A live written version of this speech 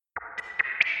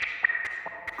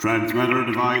Transmitter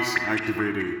device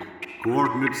activated.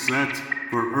 Coordinates set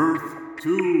for Earth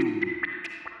 2.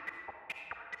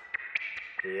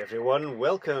 Hey everyone,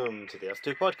 welcome to the Earth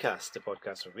 2 podcast, the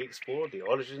podcast where we explore the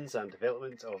origins and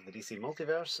development of the DC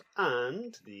multiverse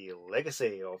and the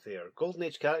legacy of their Golden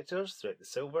Age characters throughout the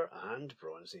Silver and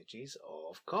Bronze Ages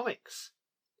of comics.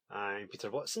 I'm Peter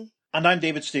Watson. And I'm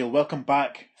David Steele. Welcome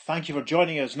back. Thank you for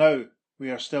joining us now. We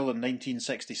are still in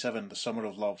 1967, the Summer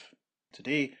of Love.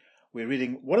 Today, we're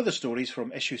reading one of the stories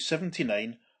from issue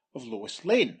 79 of Lois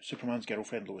Lane, Superman's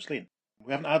girlfriend Lois Lane.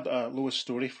 We haven't had a Lois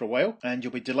story for a while, and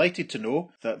you'll be delighted to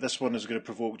know that this one is going to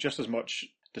provoke just as much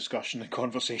discussion and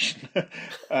conversation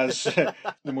as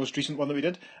the most recent one that we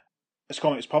did. This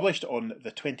comic is published on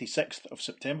the 26th of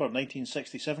September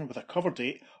 1967 with a cover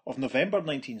date of November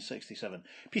 1967.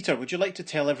 Peter, would you like to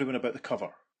tell everyone about the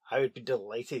cover? I would be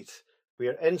delighted. We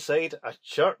are inside a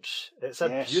church. It's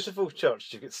a beautiful church.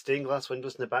 You've got stained glass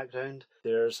windows in the background.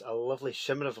 There's a lovely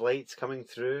shimmer of light coming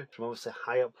through from almost a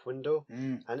high up window.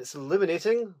 And it's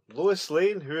illuminating Lois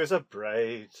Lane, who is a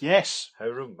bride. Yes. How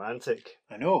romantic.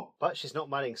 I know. But she's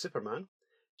not marrying Superman.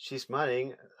 She's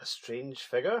marrying a strange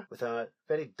figure with a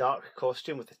very dark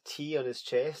costume with a T on his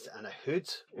chest and a hood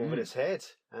over his head.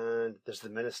 And there's the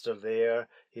minister there.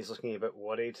 He's looking a bit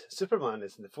worried. Superman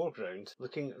is in the foreground,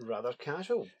 looking rather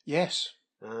casual. Yes.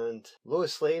 And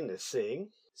Lois Lane is saying,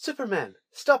 "Superman,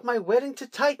 stop my wedding to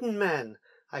Titanman.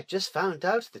 I just found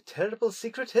out the terrible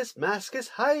secret his mask is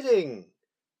hiding."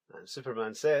 And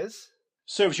Superman says,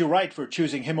 "Serves you right for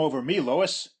choosing him over me,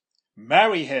 Lois.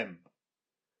 Marry him."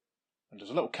 And there's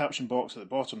a little caption box at the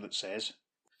bottom that says,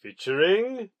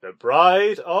 "Featuring the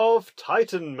Bride of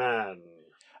Titanman."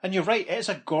 And you're right, it's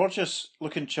a gorgeous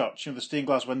looking church. You know, the stained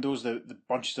glass windows, the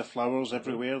bunches of flowers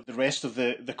everywhere, the rest of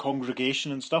the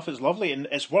congregation and stuff. It's lovely. And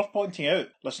it's worth pointing out,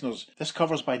 listeners, this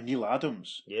cover's by Neil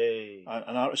Adams. Yay.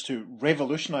 An artist who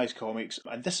revolutionised comics.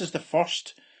 And this is the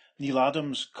first Neil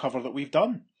Adams cover that we've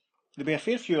done. There'll be a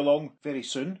fair few along very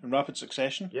soon, in rapid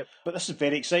succession. Yep. But this is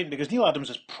very exciting because Neil Adams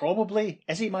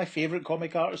is he my favourite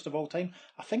comic artist of all time?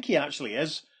 I think he actually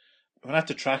is. When I had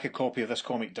to track a copy of this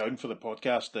comic down for the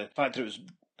podcast, the fact that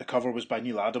the cover was by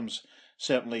Neil Adams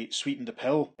certainly sweetened the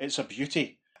pill. It's a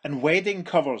beauty. And wedding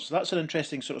covers, that's an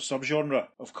interesting sort of subgenre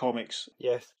of comics.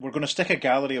 Yes. We're going to stick a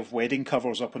gallery of wedding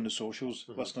covers up on the socials,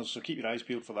 listeners, so keep your eyes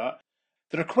peeled for that.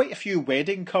 There are quite a few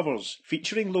wedding covers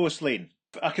featuring Lois Lane.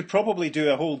 I could probably do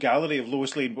a whole gallery of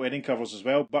Lois Lane wedding covers as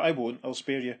well, but I won't. I'll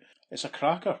spare you. It's a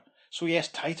cracker. So yes,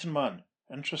 Titanman.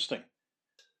 Interesting.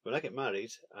 When I get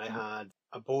married, I had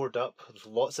a board up with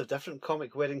lots of different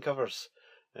comic wedding covers,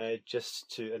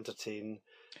 just to entertain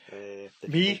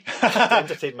me, to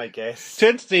entertain my guests, to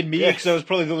entertain me, because I was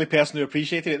probably the only person who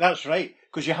appreciated it. That's right,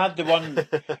 because you had the one,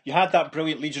 you had that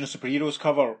brilliant Legion of Superheroes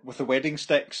cover with the wedding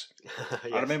sticks. Yes.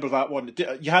 I remember that one.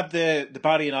 You had the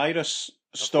Barry and Iris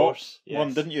Stop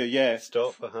one, didn't you? Yeah,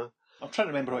 Stop. I'm trying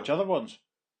to remember which other ones.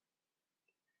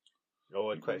 Oh,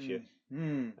 and quite a few.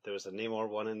 There was a Namor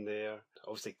one in there.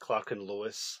 Obviously, Clark and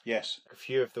Lois. Yes. A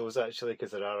few of those, actually,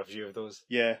 because there are a few of those.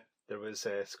 Yeah. There was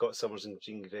Scott Summers and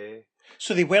Jean Grey.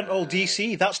 So they weren't all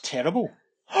DC? That's terrible.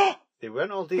 They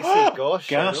weren't all DC, gosh.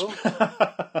 Gasp.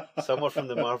 I know. Some were from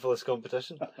the Marvellous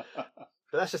competition.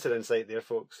 But that's just an insight there,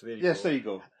 folks. There you go. There you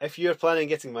go. If you're planning on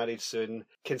getting married soon,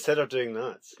 consider doing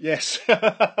that. Yes.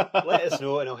 Let us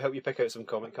know and I'll help you pick out some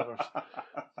comic covers.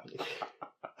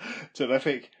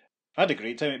 Terrific. I had a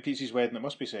great time at Pete's wedding, it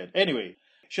must be said. Anyway,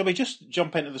 shall we just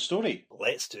jump into the story?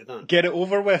 Let's do that. Get it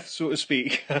over with, so to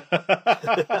speak.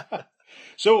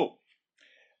 So,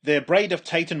 The Bride of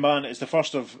Titanman is the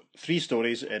first of 3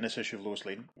 stories in this issue of Lois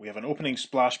Lane. We have an opening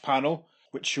splash panel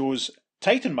which shows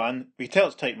Titanman. We tell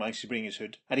it's Titanman because he's bringing his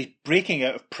hood, and he's breaking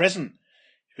out of prison.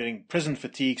 He's wearing prison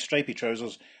fatigue, stripy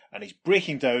trousers, and he's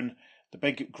breaking down the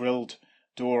big grilled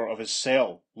door of his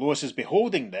cell. Lois is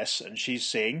beholding this, and she's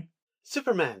saying,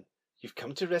 "Superman, you've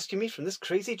come to rescue me from this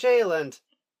crazy jail, and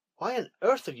why on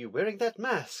earth are you wearing that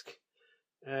mask?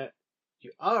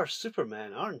 You are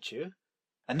Superman, aren't you?"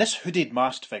 And this hooded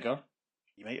masked figure,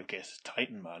 you might have guessed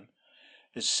Titanman,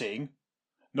 is saying,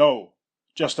 "No,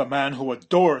 just a man who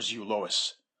adores you,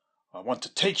 Lois. I want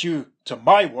to take you to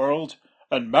my world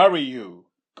and marry you."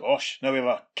 Gosh, now we have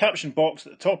a caption box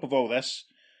at the top of all this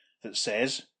that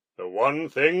says, "The one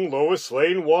thing Lois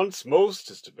Lane wants most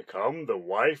is to become the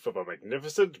wife of a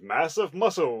magnificent mass of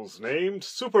muscles named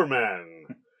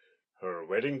Superman. Her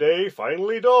wedding day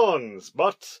finally dawns,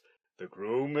 but the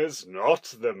groom is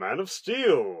not the Man of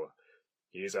Steel.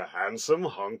 He's a handsome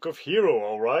hunk of hero,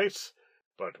 all right,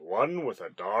 but one with a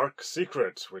dark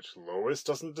secret which Lois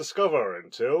doesn't discover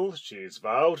until she's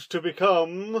vowed to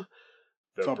become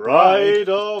the Bride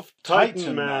of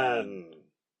Titanman."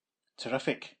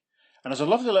 Terrific. And there's a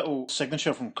lovely little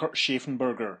signature from Kurt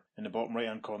Schaffenberger in the bottom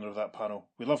right-hand corner of that panel.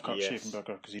 We love Kurt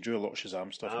Schaffenberger because he drew a lot of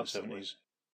Shazam stuff in the 70s.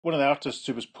 One of the artists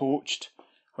who was poached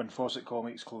when Fawcett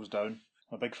Comics closed down.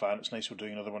 I'm a big fan. It's nice we're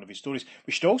doing another one of his stories.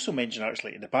 We should also mention,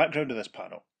 actually, in the background of this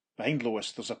panel, behind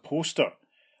Lois, there's a poster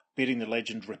bearing the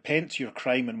legend, "Repent your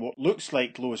crime," and what looks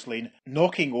like Lois Lane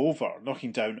knocking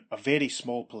down a very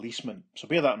small policeman. So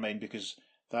bear that in mind because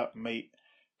that might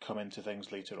come into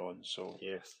things later on. So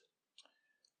yes.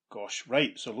 Gosh,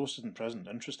 right, so Lois is in prison.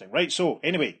 Interesting. Right, so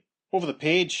anyway, over the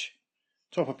page,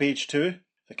 top of page 2,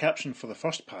 the caption for the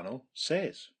first panel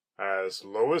says, "As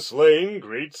Lois Lane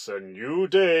greets a new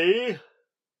day."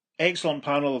 Excellent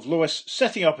panel of Lois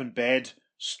sitting up in bed,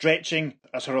 stretching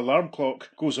as her alarm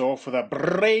clock goes off with a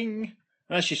bring.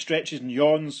 And as she stretches and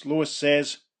yawns, Lois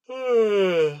says,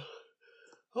 Oh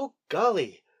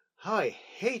golly, how I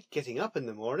hate getting up in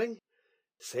the morning.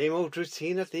 Same old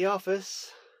routine at the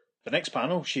office. The next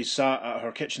panel, she's sat at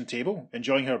her kitchen table,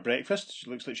 enjoying her breakfast. She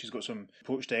looks like she's got some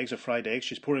poached eggs or fried eggs.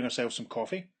 She's pouring herself some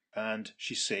coffee, and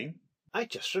she's saying, I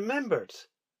just remembered.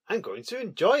 I'm going to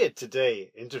enjoy it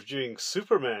today, interviewing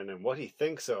Superman and what he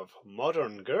thinks of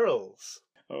modern girls.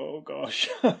 Oh, gosh.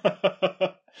 Do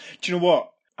you know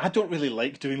what? I don't really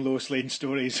like doing Lois Lane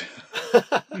stories.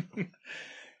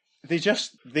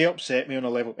 They upset me on a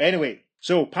level. Anyway,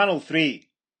 so panel 3.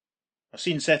 A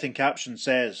scene-setting caption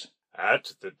says,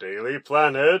 "At the Daily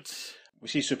Planet." We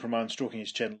see Superman stroking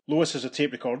his chin. Lois has a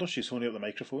tape recorder. She's holding up the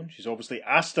microphone. She's obviously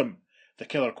asked him the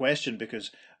killer question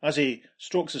because as he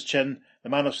strokes his chin, the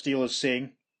Man of Steel is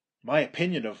saying, "My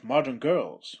opinion of modern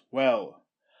girls. Well,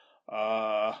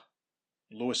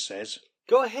 Lois says,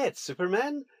 Go ahead,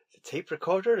 Superman. The tape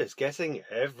recorder is getting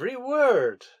every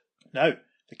word. Now,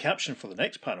 the caption for the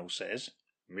next panel says,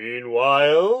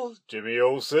 "Meanwhile, Jimmy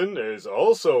Olsen is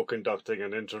also conducting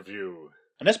an interview."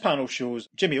 And this panel shows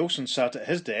Jimmy Olsen sat at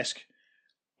his desk,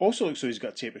 also looks like he's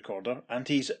got a tape recorder, and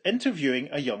he's interviewing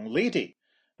a young lady.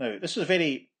 Now, this is a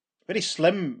very, very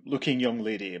slim-looking young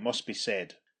lady, it must be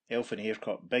said. Elfin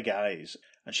haircut, big eyes.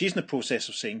 And she's in the process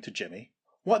of saying to Jimmy,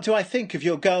 "What do I think of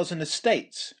your girls in the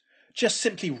States? Just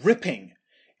simply ripping,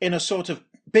 in a sort of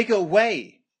bigger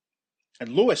way." And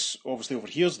Lois obviously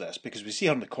overhears this because we see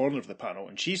her in the corner of the panel,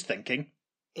 and she's thinking,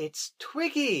 It's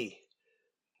Twiggy.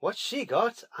 What she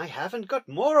got, I haven't got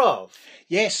more of.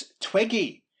 Yes,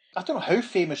 Twiggy. I don't know how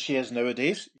famous she is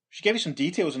nowadays. She gave me some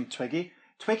details on Twiggy.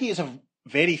 Twiggy is a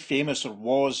very famous,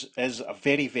 is a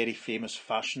very, very famous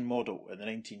fashion model in the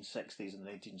 1960s and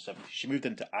the 1970s. She moved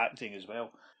into acting as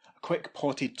well. A quick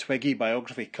potted Twiggy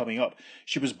biography coming up.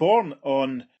 She was born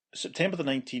on September the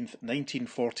 19th,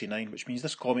 1949, which means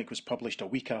this comic was published a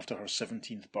week after her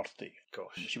 17th birthday.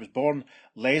 Gosh. She was born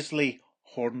Leslie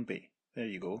Hornby. There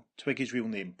you go. Twiggy's real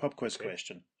name. Pub quiz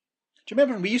question. Do you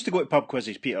remember when we used to go to pub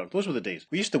quizzes, Peter? Those were the days.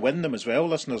 We used to win them as well,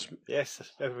 listeners. Yes,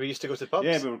 we used to go to pubs.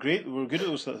 Yeah, we were great. We were good at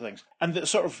those sort of things. And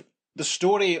the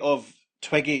story of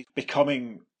Twiggy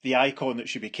becoming the icon that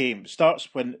she became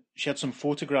starts when she had some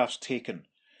photographs taken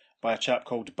by a chap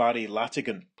called Barry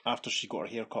Latigan after she got her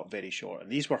hair cut very short.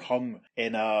 And these were hung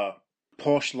in a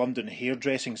posh London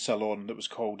hairdressing salon that was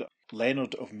called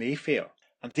Leonard of Mayfair.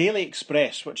 And Daily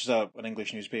Express, which is an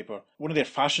English newspaper, one of their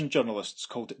fashion journalists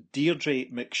called Deirdre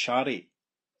McSharry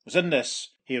was in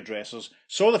this hairdresser's,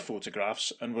 saw the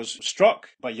photographs and was struck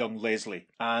by young Leslie.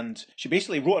 And she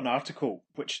basically wrote an article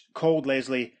which called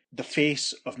Leslie the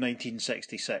face of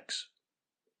 1966.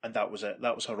 And that was it.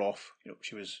 That was her off.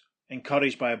 She was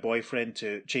encouraged by a boyfriend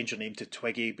to change her name to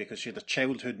Twiggy because she had a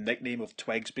childhood nickname of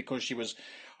Twigs because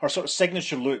her sort of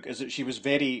signature look is that she was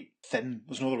very thin.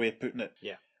 There's no other way of putting it.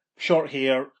 Yeah. Short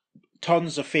hair,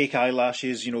 tons of fake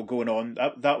eyelashes, going on.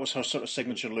 That was her sort of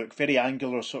signature look. Very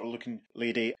angular sort of looking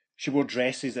lady. She wore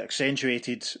dresses that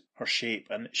accentuated her shape,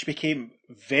 and she became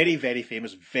very, very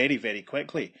famous very, very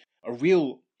quickly. A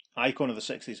real icon of the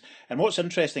 60s. And what's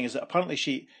interesting is that apparently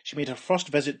she made her first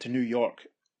visit to New York,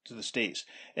 to the States,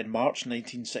 in March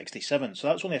 1967. So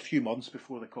that's only a few months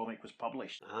before the comic was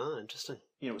published. Ah, interesting.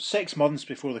 6 months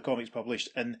before the comic's published,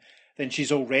 and then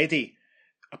she's already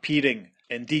appearing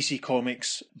in DC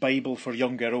Comics' Bible for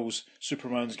young girls,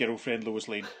 Superman's girlfriend Lois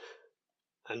Lane.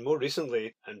 And more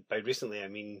recently, and by recently I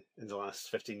mean in the last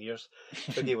 15 years,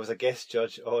 Twiggy was a guest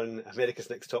judge on America's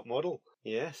Next Top Model.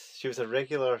 Yes, she was a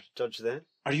regular judge then.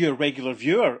 Are you a regular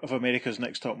viewer of America's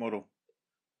Next Top Model?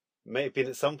 Might have been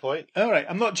at some point. All right,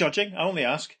 I'm not judging, I only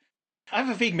ask. I have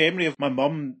a vague memory of my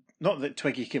mum, not that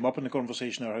Twiggy came up in the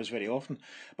conversation in our house very often,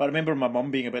 but I remember my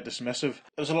mum being a bit dismissive.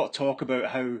 There was a lot of talk about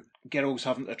how girls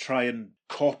having to try and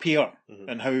copy her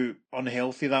and how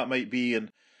unhealthy that might be,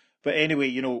 and But anyway,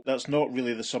 you know, that's not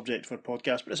really the subject for a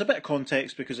podcast, but it's a bit of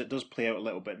context because it does play out a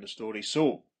little bit in the story.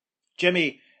 So,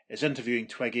 Jimmy is interviewing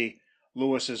Twiggy.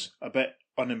 Lois is a bit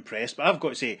unimpressed, but I've got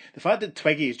to say, the fact that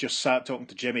Twiggy is just sat talking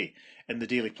to Jimmy in the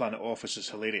Daily Planet office is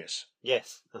hilarious.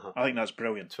 Yes. I think that's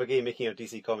brilliant. Twiggy making her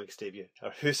DC Comics debut.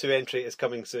 Her Who's Who entry is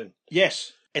coming soon.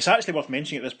 Yes. It's actually worth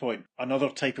mentioning at this point, another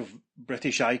type of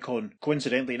British icon,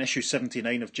 coincidentally in issue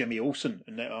 79 of Jimmy Olsen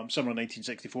in summer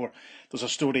 1964, there's a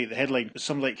story, the headline is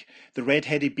something like the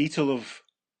red-headed beetle of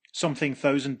something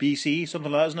 1000 BC,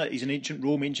 something like that, isn't it? He's in ancient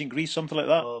Rome, ancient Greece, something like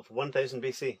that. Of 1000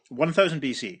 BC. 1000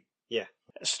 BC. Yeah.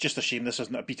 It's just a shame this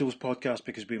isn't a Beatles podcast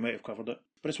because we might have covered it.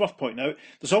 But it's worth pointing out.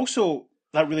 There's also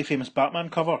that really famous Batman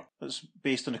cover that's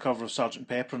based on the cover of Sgt.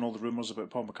 Pepper and all the rumours about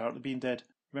Paul McCartney being dead.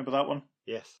 Remember that one?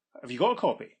 Yes. Have you got a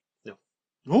copy? No.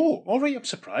 Oh, all right, I'm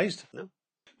surprised. No.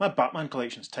 My Batman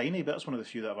collection's tiny, but that's one of the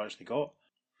few that I've actually got.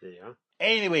 There you are.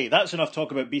 Anyway, that's enough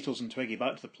talk about Beatles and Twiggy.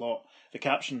 Back to the plot. The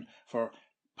caption for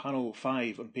panel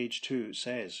 5 on page 2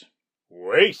 says,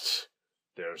 Wait!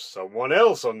 There's someone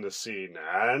else on the scene,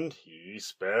 and he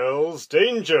spells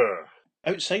danger.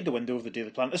 outside the window of the Daily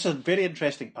Planet. This is a very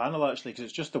interesting panel, actually, because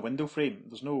it's just the window frame.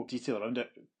 There's no detail around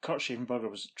it. Kurt Schavenberger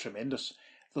was tremendous.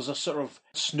 There's a sort of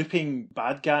snooping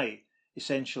bad guy,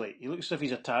 essentially. He looks as if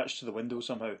he's attached to the window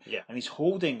somehow. Yeah. And he's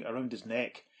holding around his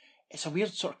neck. It's a weird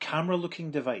sort of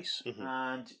camera-looking device. Mhm.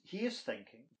 And he is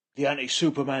thinking, the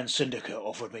Anti-Superman Syndicate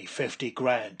offered me 50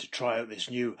 grand to try out this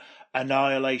new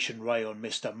annihilation ray on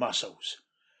Mr. Muscles.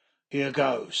 Here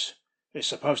goes. It's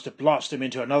supposed to blast him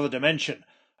into another dimension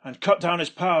and cut down his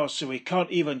powers so he can't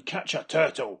even catch a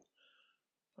turtle.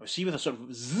 I see with a sort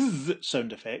of zzz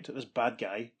sound effect that this bad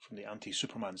guy from the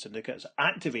Anti-Superman Syndicate has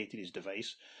activated his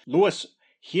device. Lois,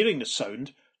 hearing the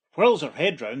sound, whirls her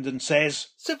head round and says,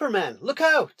 Superman, look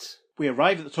out! We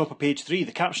arrive at the top of page 3.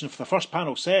 The caption for the first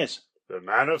panel says, The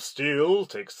Man of Steel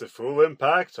takes the full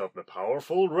impact of the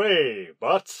powerful ray,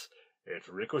 but it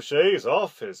ricochets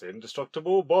off his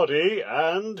indestructible body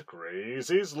and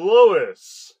grazes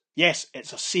Lois. Yes,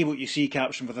 it's a say what you see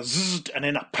caption with a zzz and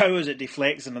then a pow as it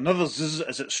deflects and another zzz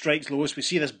as it strikes Lois. We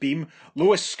see this beam.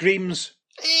 Lois screams,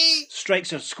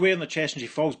 strikes her square in the chest and she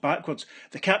falls backwards.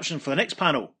 The caption for the next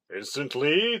panel.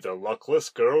 Instantly, the luckless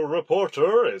girl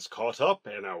reporter is caught up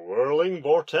in a whirling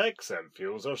vortex and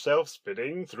feels herself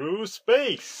spinning through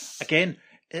space. Again,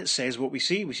 it says what we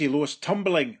see. We see Lois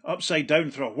tumbling upside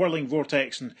down through a whirling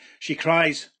vortex and she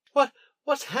cries.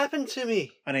 What's happened to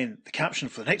me? And then the caption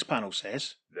for the next panel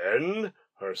says, Then,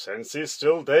 her senses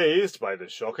still dazed by the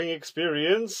shocking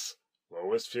experience,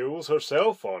 Lois feels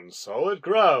herself on solid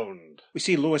ground. we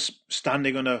see Lois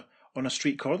standing on a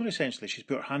street corner, essentially. She's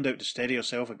put her hand out to steady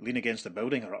herself and lean against the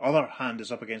building. Her other hand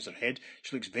is up against her head.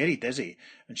 She looks very dizzy.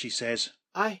 And she says,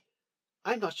 I'm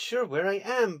not sure where I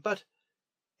am, but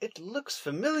it looks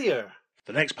familiar.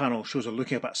 the next panel shows her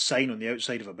looking up at a sign on the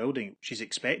outside of a building. She's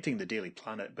expecting the Daily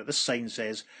Planet, but this sign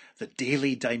says, the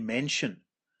Daily Dimension.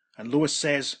 And Lois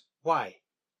says, Why,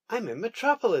 I'm in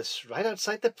Metropolis, right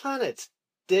outside the planet.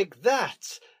 Dig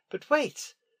that. But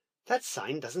wait, that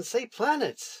sign doesn't say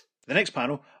planet. the next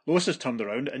panel, Lois has turned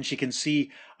around and she can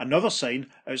see another sign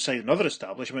outside another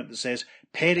establishment that says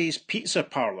Perry's Pizza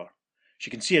Parlour. She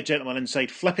can see a gentleman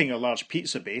inside flipping a large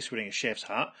pizza base wearing a chef's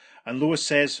hat, and Lois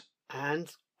says,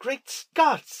 And great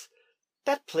Scott!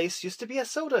 That place used to be a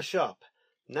soda shop.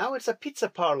 Now it's a pizza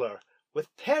parlour with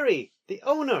Perry, the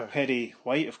owner. Perry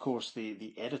White, of course,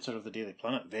 the editor of the Daily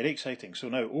Planet. Very exciting. So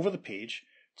now, over the page,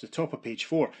 to the top of page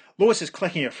 4, Lois is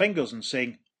clicking her fingers and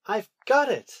saying, I've got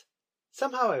it.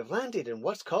 Somehow I've landed in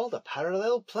what's called a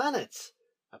parallel planet.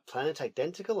 A planet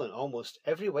identical in almost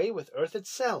every way with Earth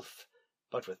itself,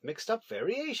 but with mixed up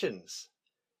variations.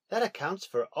 That accounts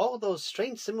for all those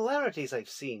strange similarities I've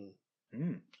seen.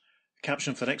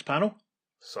 Caption for the next panel.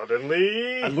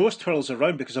 Suddenly, And Lois twirls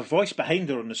around because a voice behind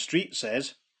her on the street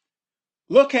says,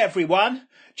 Look, everyone!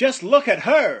 Just look at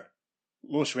her!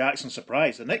 Lois reacts in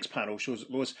surprise. The next panel shows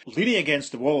Lois leaning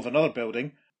against the wall of another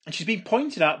building, and she's being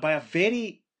pointed at by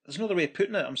there's no other way of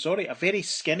putting it, a very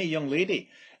skinny young lady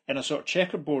in a sort of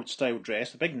checkerboard-style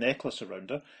dress, a big necklace around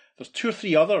her. There's 2 or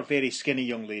 3 other very skinny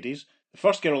young ladies. The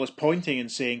first girl is pointing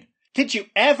and saying, Did you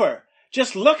ever?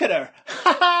 Just look at her!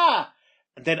 Ha ha!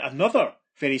 And then another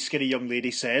very skinny young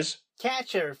lady says,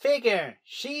 Catch her figure.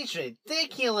 She's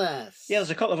ridiculous. Yeah, there's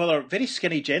a couple of other very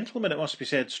skinny gentlemen, it must be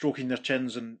said, stroking their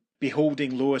chins and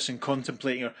beholding Lois and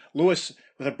contemplating her. Lois,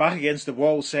 with her back against the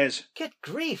wall, says, Good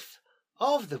grief.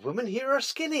 All of the women here are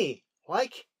skinny,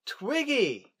 like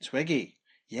Twiggy. Twiggy.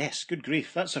 Yes, good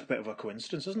grief. That's a bit of a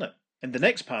coincidence, isn't it? In the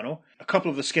next panel, a couple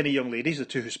of the skinny young ladies, the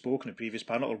two who spoke in the previous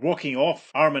panel, are walking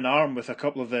off arm in arm with a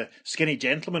couple of the skinny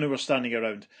gentlemen who were standing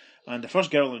around. And the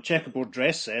first girl in a checkerboard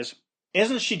dress says,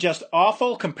 "Isn't she just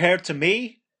awful compared to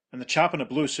me?" And the chap in a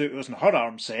blue suit who was in her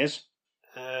arm says,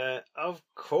 Of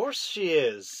course she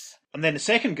is. And then the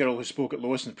second girl who spoke at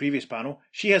Lois in the previous panel,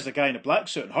 she has the guy in a black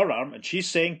suit in her arm, and she's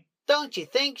saying, Don't you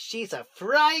think she's a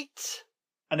fright?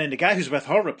 And then the guy who's with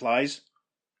her replies,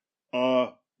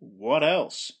 what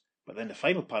else? But then the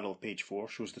final panel of page 4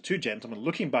 shows the two gentlemen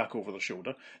looking back over their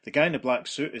shoulder. The guy in the black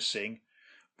suit is saying,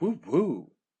 woo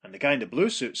woo. And the guy in the blue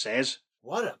suit says,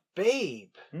 What a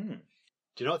babe.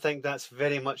 Do you not think that's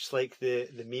very much like the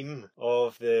meme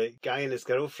of the guy and his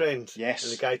girlfriend? Yes.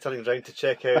 And the guy turning around to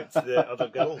check out the other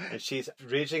girl, and she's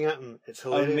raging at him. It's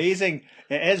hilarious. Amazing.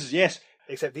 It is, yes.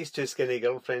 Except these two skinny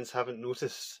girlfriends haven't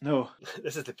noticed. No.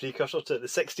 This is the precursor to it, the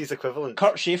 60s equivalent.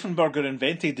 Kurt Schaffenberger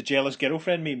invented the jealous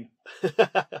girlfriend meme.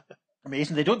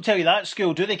 Amazing. They don't tell you that at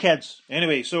school, do they, kids?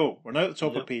 Anyway, so we're now at the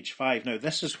top of page 5. Now,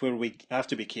 this is where we have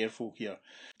to be careful here.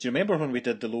 Do you remember when we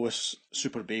did the Lois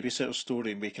Super Babysitter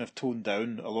story and we kind of toned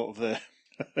down a lot of the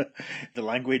the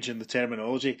language and the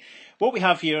terminology? What we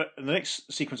have here in the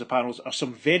next sequence of panels are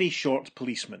some very short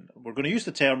policemen. We're going to use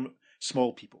the term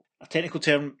small people. A technical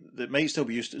term that might still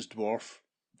be used is dwarf.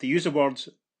 They use the word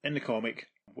in the comic,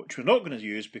 which we're not going to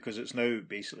use because it's now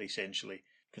basically essentially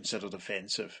considered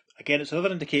offensive. Again, it's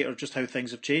another indicator of just how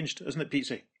things have changed, isn't it,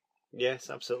 Pete? Yes,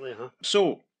 absolutely.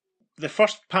 So, the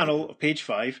first panel of page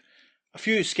 5, a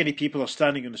few skinny people are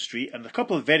standing on the street and a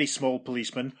couple of very small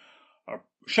policemen are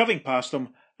shoving past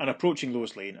them and approaching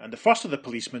Lois Lane. And the first of the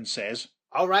policemen says,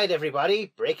 All right,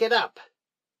 everybody, break it up.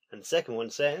 And the second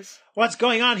one says, What's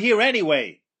going on here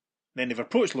anyway? Then they've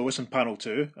approached Lois in panel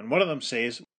 2, and one of them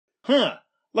says,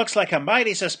 Looks like a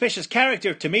mighty suspicious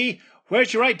character to me.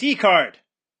 Where's your ID card?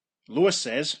 Lois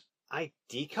says,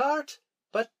 ID card?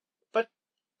 But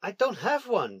I don't have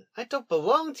one. I don't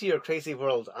belong to your crazy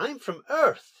world. I'm from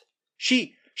Earth.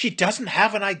 She doesn't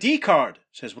have an ID card,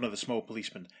 says one of the small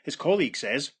policemen. His colleague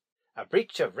says, A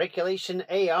breach of regulation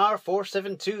AR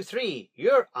 4723.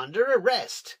 You're under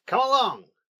arrest. Come along.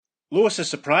 Lois is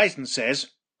surprised and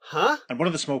says, Huh? And one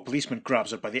of the small policemen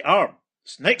grabs her by the arm.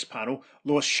 This next panel,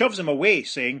 Lois shoves him away,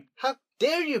 saying, How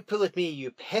dare you pull at me,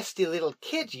 you pesty little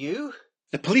kid, you?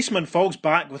 The policeman falls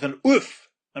back with an oof,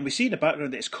 and we see in the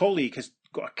background that his colleague has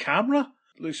got a camera.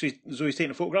 Looks as though he's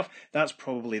taking a photograph. That's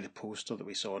probably the poster that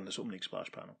we saw in this opening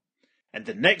splash panel. And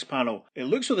the next panel, it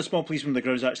looks like the small policeman on the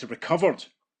ground has actually recovered,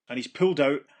 and he's pulled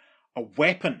out a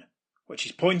weapon, which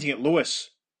he's pointing at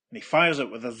Lois, and he fires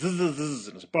it with a zzz,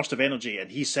 and it's a burst of energy,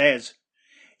 and he says,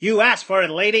 You asked for it,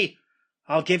 lady.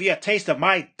 I'll give you a taste of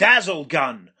my dazzle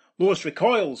gun. Lois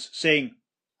recoils, saying,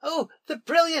 Oh, the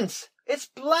brilliance! It's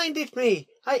blinded me!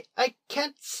 I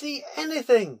can't see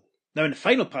anything! Now in the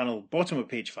final panel, bottom of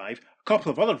page 5, a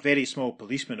couple of other very small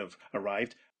policemen have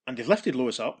arrived, and they've lifted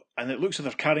Lois up, and it looks like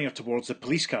they're carrying her towards the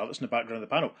police car that's in the background of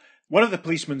the panel. One of the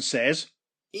policemen says,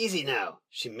 Easy now,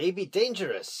 she may be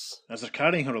dangerous. As they're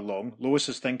carrying her along, Lois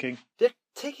is thinking, They're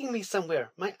taking me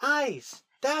somewhere, my eyes,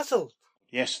 dazzled.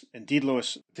 Yes, indeed,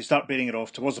 Lois. They start bearing her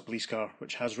off towards the police car,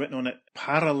 which has written on it,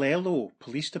 Parallelo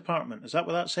Police Department. Is that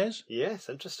what that says? Yes,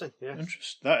 interesting,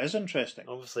 yes. That is interesting.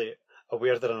 Obviously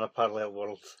aware they're in a parallel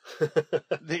world.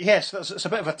 Yes, it's a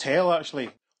bit of a tale, actually.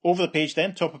 Over the page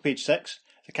then, top of page 6,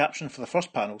 the caption for the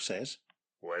first panel says,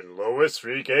 When Lois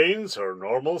regains her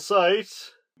normal sight.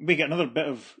 We get another bit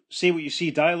of say what you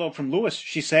see dialogue from Lois.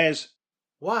 She says,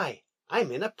 Why,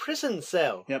 I'm in a prison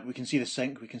cell. Yep, we can see the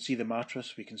sink, we can see the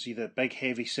mattress, we can see the big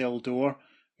heavy cell door,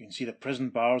 we can see the prison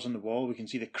bars on the wall, we can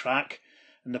see the crack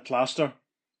in the plaster.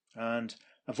 And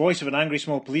a voice of an angry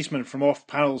small policeman from off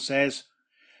panel says,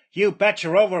 You bet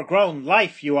your overgrown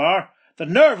life you are. The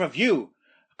nerve of you,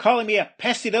 calling me a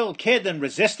pesty little kid and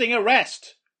resisting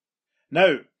arrest.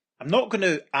 Now, I'm not going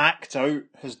to act out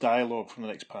his dialogue from the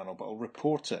next panel, but I'll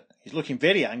report it. He's looking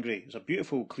very angry. It's a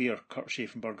beautiful, clear Kurt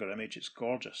Schaffenberger image. It's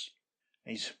gorgeous.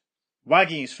 He's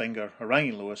wagging his finger,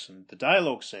 haranguing Lois, and the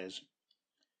dialogue says,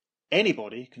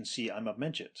 Anybody can see I'm a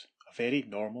midget, a very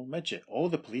normal midget. All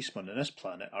the policemen on this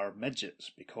planet are midgets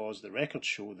because the records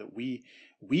show that we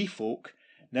folk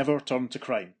never turn to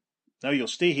crime. Now you'll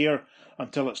stay here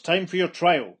until it's time for your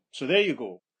trial. So there you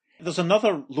go. There's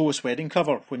another Lois wedding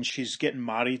cover when she's getting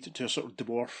married to a sort of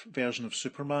dwarf version of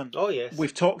Superman. Oh, yes.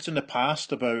 We've talked in the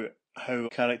past about how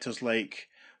characters like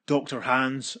Dr.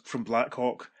 Hans from Black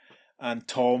Hawk and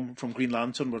Tom from Green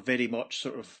Lantern were very much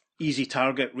sort of easy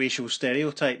target racial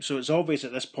stereotype. So it's obvious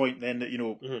at this point then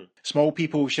that, small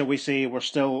people, shall we say, were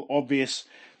still obvious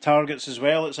targets as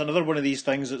well. It's another one of these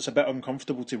things that's a bit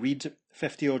uncomfortable to read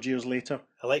 50-odd years later.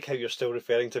 I like how you're still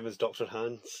referring to him as Dr.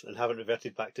 Hands and haven't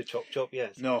reverted back to Chop Chop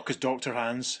yet. No, because Dr.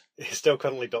 Hands. He's still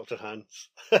currently Dr. Hands.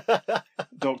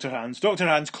 Dr. Hands. Dr.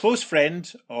 Hands, close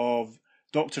friend of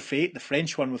Dr. Fate, the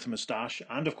French one with the moustache,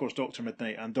 and of course Dr.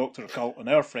 Midnight and Dr. Occult, and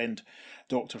our friend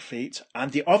Dr. Fate,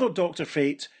 and the other Dr.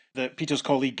 Fate that Peter's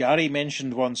colleague Gary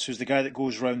mentioned once, who's the guy that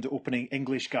goes round opening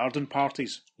English garden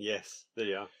parties. Yes, there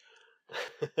you are.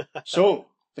 So,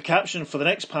 the caption for the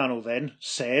next panel then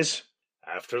says,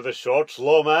 After the short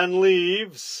lawman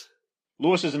leaves...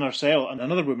 Lois is in her cell and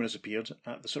another woman has appeared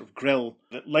at the sort of grill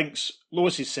that links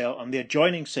Lois's cell and the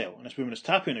adjoining cell. And this woman is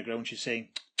tapping on the grill and she's saying,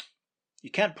 "You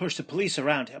can't push the police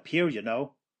around up here, you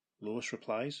know." Lois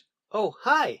replies. "Oh,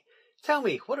 hi. Tell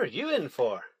me, what are you in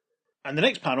for?" And the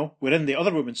next panel, we're in the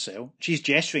other woman's cell. She's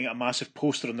gesturing at a massive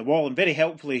poster on the wall, and very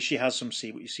helpfully she has some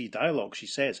say what you see dialogue. She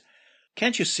says,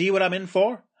 "Can't you see what I'm in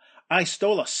for? I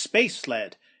stole a space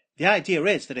sled. The idea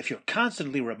is that if you're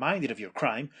constantly reminded of your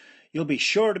crime, you'll be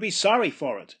sure to be sorry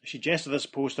for it." She gestured at this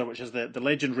poster, which is the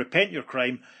legend, "Repent your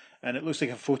crime," and it looks like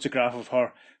a photograph of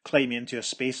her climbing into a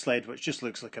space sled, which just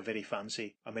looks like a very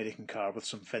fancy American car with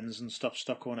some fins and stuff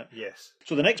stuck on it. Yes.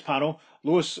 So the next panel,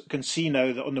 Lois can see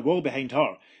now that on the wall behind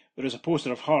her, there is a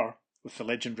poster of her with the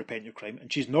legend, "Repent your crime,"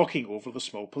 and she's knocking over the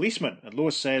small policeman. And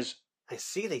Lois says, "I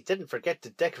see they didn't forget to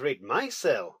decorate my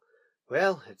cell.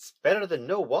 Well, it's better than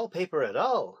no wallpaper at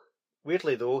all."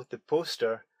 Weirdly though, the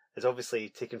poster is obviously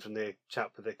taken from the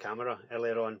chap with the camera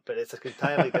earlier on, but it's an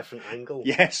entirely different angle.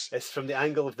 Yes. It's from the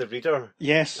angle of the reader.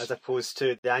 Yes. As opposed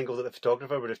to the angle that the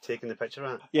photographer would have taken the picture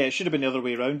at. Yeah, it should have been the other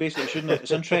way around, basically, shouldn't it?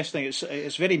 It's interesting.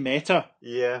 It's very meta.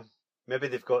 Yeah. Maybe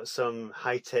they've got some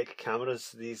high-tech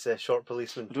cameras, these short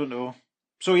policemen. I don't know.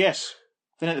 So yes,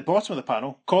 then at the bottom of the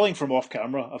panel, calling from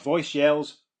off-camera, a voice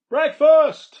yells,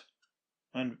 "Breakfast!"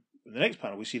 And in the next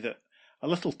panel we see that a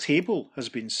little table has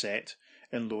been set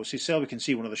in Lois's cell. We can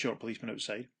see one of the short policemen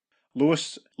outside.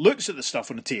 Lois looks at the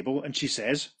stuff on the table and she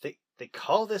says, They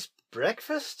call this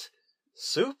breakfast?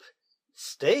 Soup?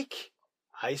 Steak?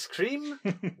 Ice cream?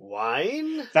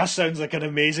 Wine? "That sounds like an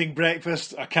amazing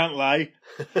breakfast, I can't lie."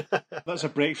 That's a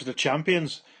breakfast of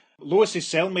champions. Lois's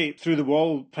cellmate through the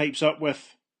wall pipes up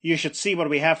with, "You should see what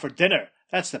we have for dinner.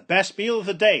 That's the best meal of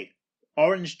the day.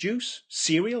 Orange juice,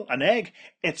 cereal, an egg.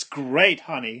 It's great,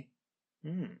 honey."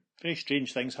 Very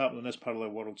strange things happen in this parallel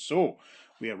world. So,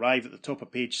 we arrive at the top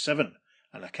of page 7,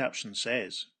 and a caption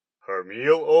says, Her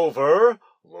meal over,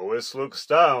 Lois looks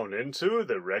down into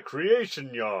the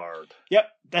recreation yard. Yep,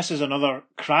 this is another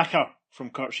cracker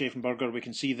from Kurt Schaffenberger. We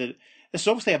can see that this is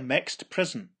obviously a mixed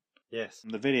prison. Yes.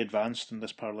 They're very advanced in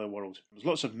this parallel world. There's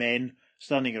lots of men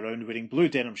standing around wearing blue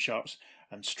denim shirts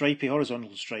and stripy,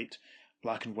 horizontal striped,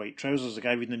 black and white trousers. A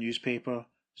guy reading the newspaper.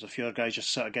 There's a few other guys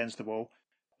just sat against the wall.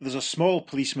 There's a small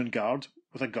policeman guard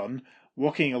with a gun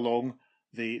walking along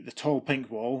the tall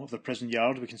pink wall of the prison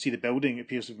yard. We can see the building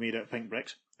appears to be made out of pink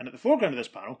bricks. And at the foreground of this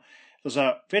panel, there's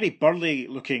a very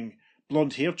burly-looking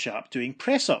blonde-haired chap doing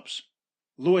press-ups.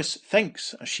 Lois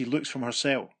thinks as she looks from her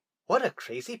cell, "What a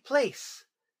crazy place.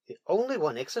 The only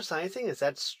one exercising is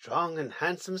that strong and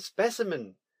handsome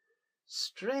specimen.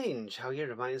 Strange how he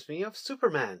reminds me of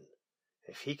Superman.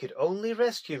 If he could only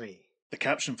rescue me." The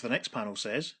caption for the next panel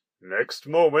says, Next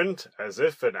moment, as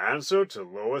if in answer to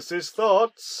Lois's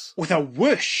thoughts, with a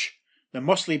whoosh, the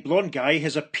muscly blonde guy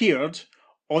has appeared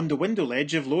on the window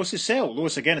ledge of Lois's cell.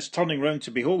 Lois again is turning round to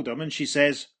behold him, and she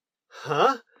says,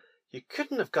 "Huh? You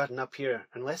couldn't have gotten up here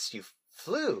unless you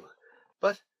flew.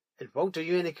 But it won't do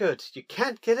you any good. You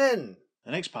can't get in."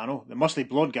 The next panel, the muscly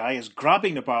blonde guy is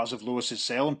grabbing the bars of Lois's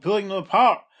cell and pulling them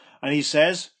apart, and he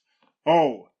says,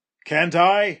 "Oh, can't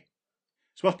I?"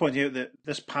 It's worth pointing out that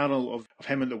this panel of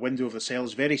him at the window of the cell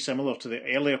is very similar to the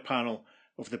earlier panel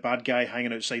of the bad guy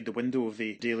hanging outside the window of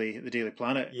the Daily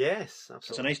Planet. Yes, absolutely.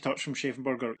 It's a nice touch from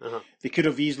Schaffenberger. Uh-huh. They could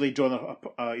have easily drawn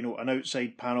an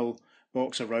outside panel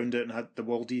box around it and had the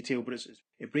wall detail, but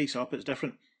it breaks up. It's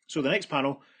different. So the next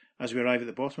panel, as we arrive at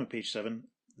the bottom of page 7,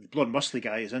 the blonde muscly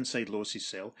guy is inside Lois's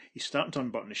cell. He's starting to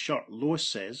unbutton his shirt. Lois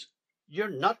says, "You're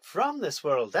not from this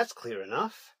world, that's clear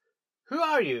enough. Who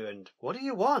are you and what do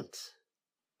you want?"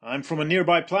 "I'm from a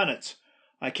nearby planet.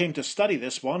 I came to study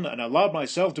this one and allowed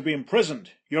myself to be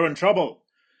imprisoned. You're in trouble.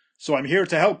 So I'm here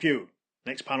to help you."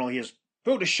 Next panel, he has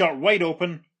pulled his shirt wide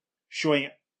open,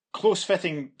 showing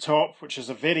close-fitting top, which is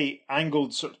a very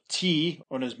angled sort of T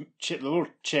on his lower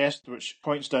chest, which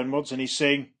points downwards, and he's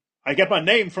saying, "I get my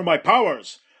name from my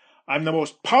powers. I'm the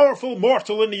most powerful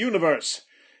mortal in the universe.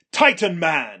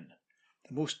 Titanman."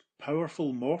 The most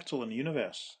powerful mortal in the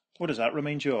universe. What does that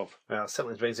remind you of? Well, it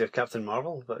certainly reminds me of Captain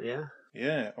Marvel, but yeah.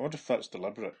 Yeah, I wonder if that's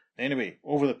deliberate. Anyway,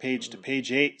 over the page to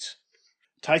page 8.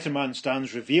 Titanman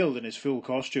stands revealed in his full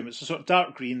costume. It's a sort of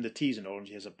dark green, the tee's in orange,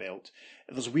 he has a belt.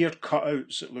 There's weird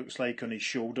cutouts, it looks like, on his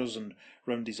shoulders and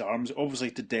round his arms, obviously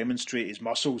to demonstrate his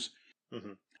muscles.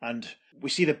 Mm-hmm. And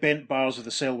we see the bent bars of the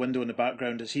cell window in the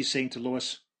background as he's saying to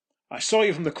Lois, I saw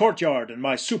you from the courtyard and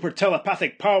my super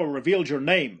telepathic power revealed your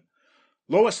name.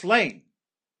 Lois Lane.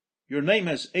 Your name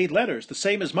has 8 letters, the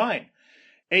same as mine.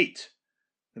 8.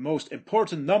 The most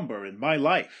important number in my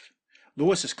life.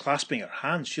 Lois is clasping her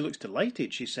hands. She looks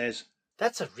delighted. She says,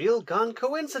 That's a real gone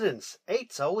coincidence.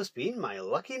 8's always been my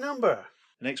lucky number.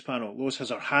 The next panel, Lois has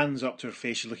her hands up to her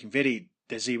face. She's looking very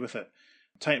dizzy with it.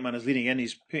 Titanman is leaning in.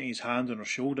 He's putting his hand on her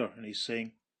shoulder and he's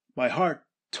saying, My heart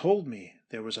told me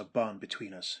there was a bond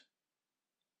between us.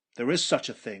 There is such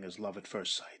a thing as love at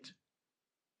first sight.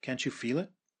 Can't you feel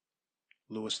it?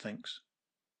 Lois thinks.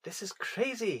 This is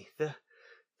crazy.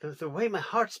 The way my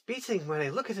heart's beating when I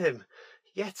look at him.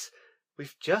 Yet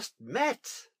we've just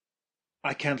met.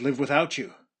 I can't live without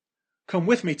you. Come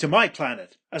with me to my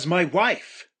planet as my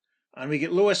wife. And we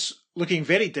get Lois looking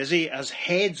very dizzy as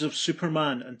heads of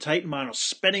Superman and Titanman are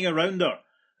spinning around her.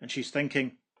 And she's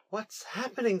thinking, What's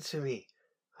happening to me?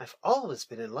 I've always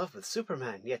been in love with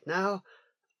Superman, yet now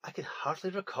I can hardly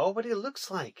recall what he looks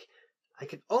like. I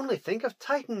can only think of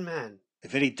Titanman. The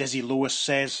very dizzy Lois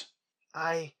says,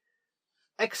 I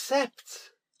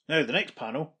accept. Now, the next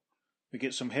panel, we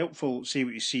get some helpful say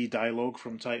what you see dialogue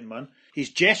from Titanman.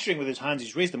 He's gesturing with his hands,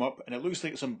 he's raised them up, and it looks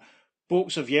like some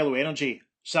bolts of yellow energy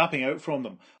sapping out from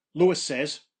them. Lois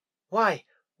says, Why,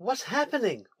 what's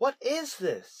happening? What is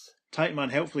this?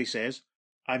 Titanman helpfully says,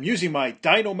 I'm using my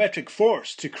dynametric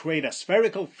force to create a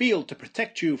spherical field to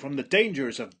protect you from the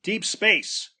dangers of deep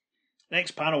space.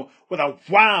 Next panel, with a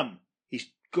wham!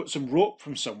 He's got some rope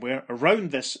from somewhere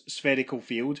around this spherical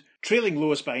field, trailing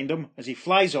Lois behind him as he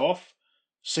flies off,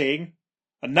 saying,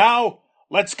 And now,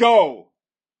 let's go!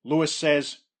 Lois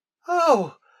says,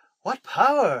 Oh, what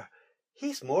power!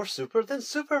 He's more super than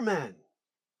Superman.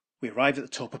 We arrive at the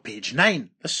top of page 9.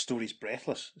 This story's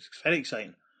breathless. It's very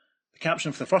exciting. The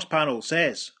caption for the first panel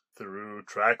says, Through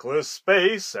trackless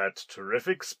space at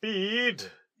terrific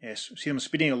speed. Yes, we see him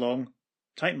speeding along.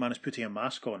 Titanman is putting a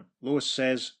mask on. Lois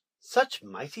says, Such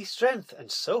mighty strength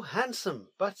and so handsome,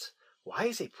 but why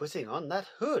is he putting on that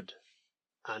hood?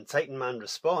 And Titanman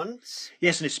responds,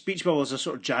 Yes, and his speech bubble has a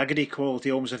sort of jaggedy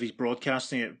quality, almost as if he's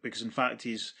broadcasting it, because in fact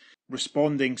he's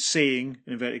responding, saying,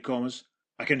 in inverted commas,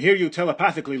 I can hear you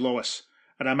telepathically, Lois,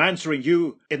 and I'm answering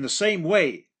you in the same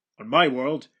way. On my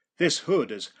world, this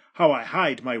hood is how I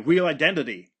hide my real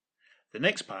identity. The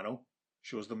next panel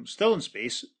shows them still in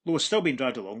space, Lois still being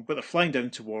dragged along, but they're flying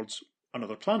down towards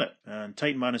another planet. And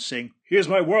Titanman is saying, Here's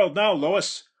my world now,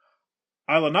 Lois.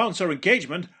 I'll announce our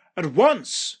engagement at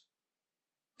once.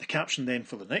 The caption then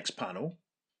for the next panel,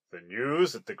 The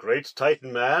news that the great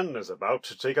Titan Man is about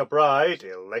to take a bride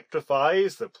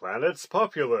electrifies the planet's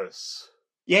populace.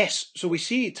 Yes, so we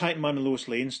see Titanman and Lois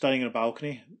Lane standing on a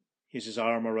balcony. He has his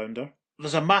arm around her.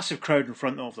 There's a massive crowd in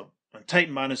front of them. And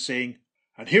Titanman is saying,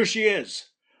 And here she is,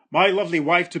 my lovely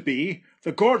wife-to-be,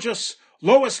 the gorgeous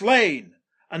Lois Lane.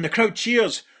 And the crowd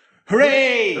cheers,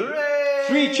 Hooray! Hooray!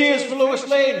 3 cheers for Lois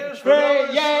Lane!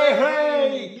 Hooray! Yay!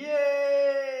 Hooray!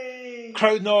 Yay!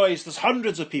 Crowd noise. There's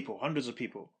hundreds of people.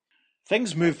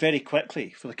 Things move very quickly.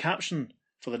 For the caption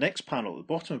for the next panel, at the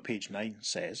bottom of page 9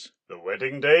 says, The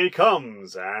wedding day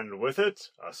comes, and with it,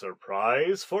 a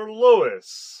surprise for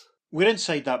Lois. We're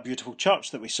inside that beautiful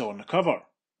church that we saw on the cover.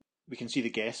 We can see the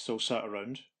guests all sat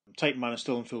around. Titanman is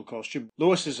still in full costume.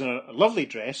 Lois is in a lovely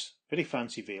dress, very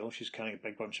fancy veil. She's carrying a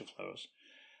big bunch of flowers.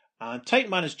 And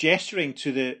Titanman is gesturing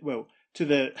to the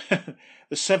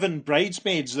the 7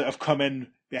 bridesmaids that have come in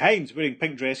behind, wearing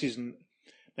pink dresses and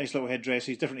nice little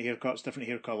headdresses, different haircuts, different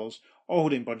hair colours, all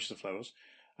holding bunches of flowers.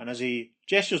 And as he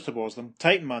gestures towards them,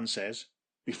 Titanman says,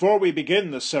 Before we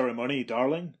begin the ceremony,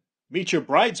 darling, meet your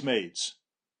bridesmaids.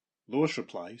 Lois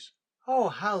replies, Oh,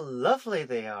 how lovely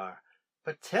they are.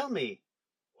 But tell me,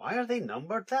 why are they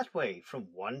numbered that way, from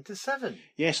 1 to 7?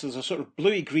 Yes, there's a sort of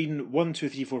bluey-green 1, 2,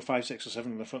 3, 4, 5, 6 or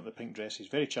 7 in the front of the pink dresses.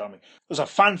 Very charming. There's a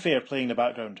fanfare playing in the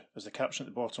background, as the caption at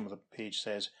the bottom of the page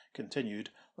says, Continued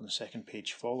on the second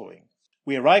page following.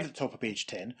 We arrive at the top of page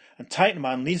 10, and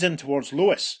Titanman leans in towards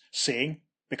Lois, saying,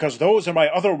 Because those are my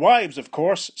other wives, of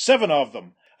course, 7 of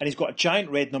them. And he's got a giant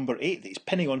red number 8 that he's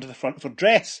pinning onto the front of her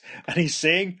dress. And he's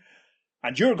saying,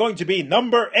 And you're going to be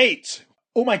number 8.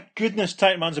 Oh my goodness,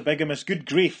 Titanman's a bigamist. Good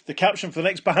grief. The caption for the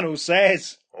next panel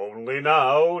says... Only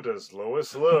now does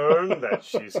Lois learn that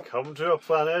she's come to a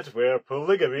planet where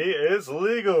polygamy is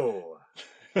legal.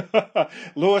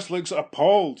 Lois looks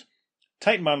appalled.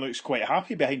 Titanman looks quite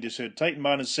happy behind his hood.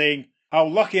 Titanman is saying, "How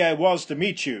lucky I was to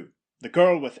meet you. The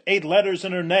girl with 8 letters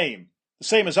in her name. The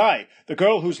same as I. The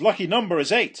girl whose lucky number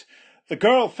is 8. The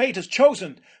girl fate has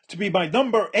chosen to be my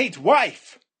number 8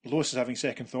 wife." Lois is having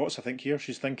second thoughts, I think, here.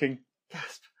 She's thinking...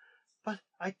 Gasp. But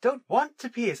I don't want to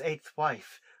be his 8th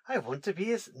wife. I want to be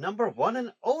his number 1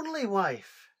 and only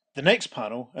wife. The next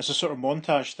panel is a sort of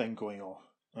montage thing going off.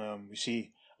 We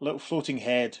see a little floating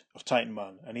head of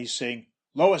Titanman, and he's saying,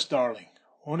 "Lois, darling,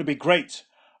 won't it be great?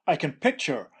 I can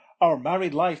picture our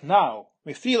married life now."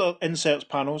 We have 3 little inserts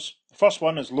panels. The first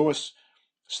one is Lois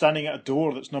standing at a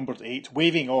door that's numbered 8,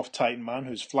 waving off Titanman,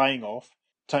 who's flying off.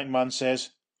 Titanman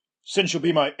says, "Since you'll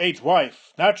be my 8th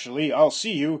wife, naturally I'll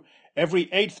see you every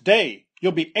 8th day.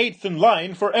 You'll be 8th in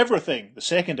line for everything." The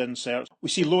second insert, we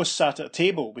see Lois sat at a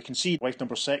table. We can see wife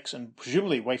number 6 and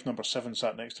presumably wife number 7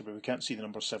 sat next to her, but we can't see the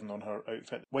number 7 on her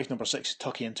outfit. Wife number 6 is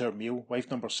tucking into her meal.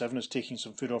 Wife number 7 is taking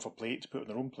some food off a plate to put on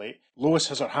their own plate. Lois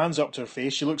has her hands up to her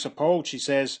face. She looks appalled. She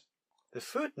says, "The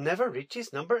food never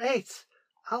reaches number 8.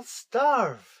 I'll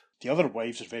starve." The other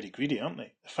wives are very greedy, aren't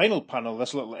they? The final panel,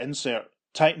 this little insert,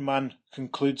 Titanman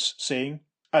concludes saying,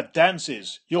 "At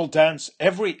dances, you'll dance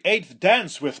every 8th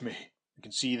dance with me." You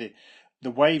can see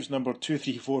the wives number 2,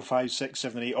 3, 4, 5, 6,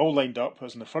 7, 8 all lined up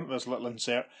as in the front of this little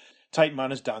insert.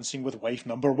 Titanman is dancing with wife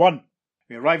number 1.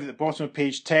 We arrive at the bottom of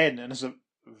page 10 and it's a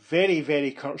very,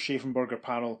 very Kurt Schaffenberger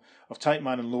panel of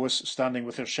Titanman and Lois standing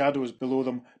with their shadows below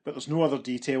them, but there's no other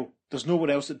detail. There's no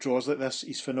one else that draws like this.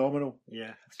 He's phenomenal.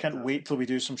 Yeah. Can't wait till we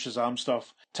do some Shazam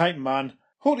stuff. Titanman,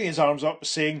 holding his arms up,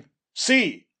 saying,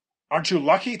 "See, aren't you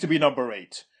lucky to be number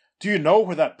 8? Do you know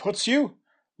where that puts you?"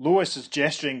 Lois is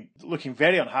gesturing, looking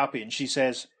very unhappy, and she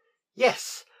says,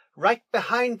 "Yes, right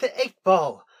behind the 8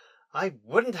 ball. I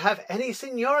wouldn't have any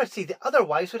seniority. The other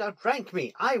wives would outrank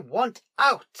me. I want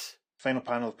out." Final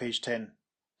panel of page 10.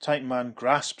 Titanman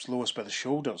grasps Lois by the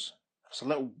shoulders. There's a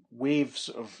little waves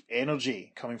of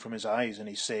energy coming from his eyes, and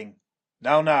he's saying,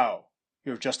 Now,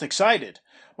 you're just excited.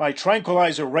 My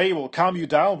tranquilizer ray will calm you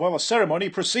down while the ceremony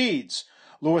proceeds."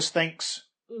 Lois thinks,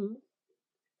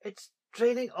 It's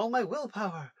draining all my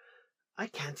willpower. I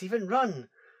can't even run.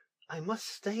 I must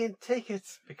stay and take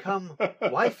it. Become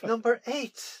wife number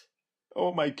 8.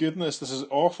 "Oh my goodness, this is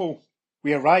awful."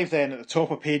 We arrive then at the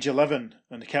top of page 11,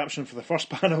 and the caption for the first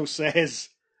panel says,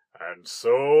 "And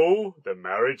so the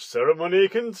marriage ceremony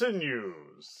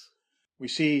continues." We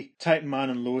see Titanman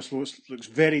and Lois. Lois looks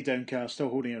very downcast, still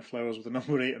holding her flowers with the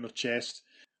number 8 on her chest.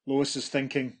 Lois is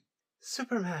thinking,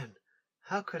 Superman.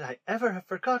 How could I ever have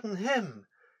forgotten him?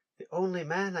 The only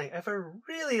man I ever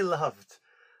really loved.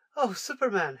 Oh,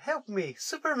 Superman, help me,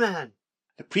 Superman.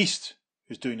 The priest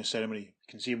who's doing the ceremony, you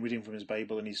can see him reading from his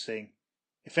Bible, and he's saying,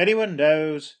 "If anyone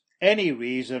knows any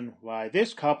reason why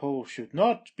this couple should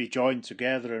not be joined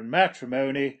together in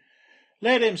matrimony,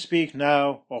 let him speak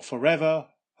now or forever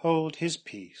hold his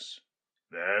peace."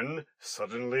 Then,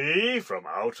 suddenly, from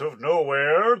out of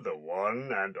nowhere, the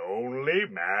one and only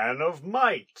man of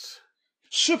might.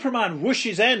 Superman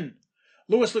whooshes in.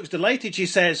 Lois looks delighted. She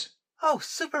says, Oh,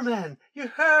 Superman, you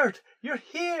heard. You're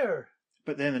here.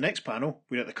 But then the next panel,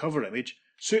 we're at the cover image,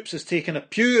 Supes has taken a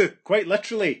pew, quite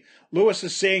literally. Lois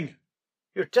is saying,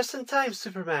 You're just in time,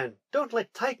 Superman. Don't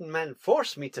let Titanman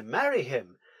force me to marry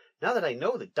him. Now that I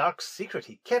know the dark secret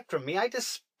he kept from me, I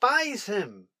despise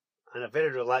him. And a very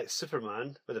relaxed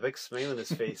Superman, with a big smile on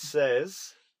his face,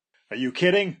 says, Are you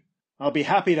kidding? I'll be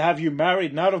happy to have you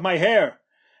married and out of my hair.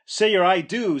 Say your I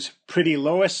do's, pretty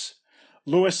Lois.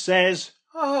 Lois says,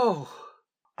 Oh.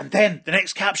 And then the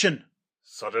next caption.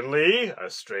 Suddenly,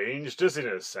 a strange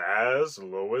dizziness as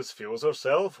Lois feels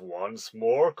herself once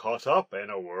more caught up in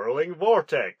a whirling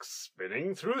vortex,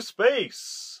 spinning through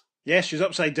space. Yes, she's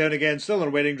upside down again, still in her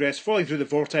wedding dress, falling through the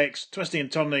vortex, twisting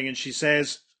and turning, and she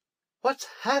says, What's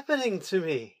happening to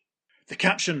me? The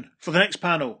caption for the next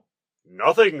panel.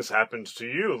 Nothing's happened to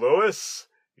you, Lois.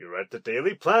 You're at the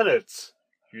Daily Planet.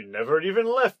 You never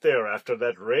even left there after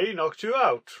that ray knocked you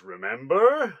out,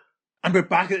 remember? And we're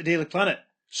back at the Daily Planet.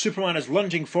 Superman is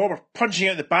lunging forward, punching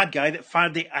out the bad guy that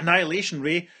fired the annihilation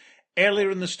ray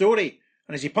earlier in the story.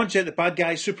 And as he punches out the bad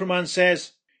guy, Superman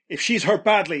says, If she's hurt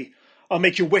badly, I'll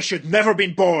make you wish you'd never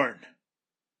been born.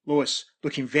 Lois,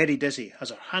 looking very dizzy,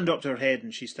 has her hand up to her head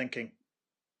and she's thinking,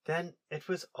 Then it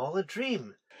was all a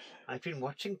dream. I've been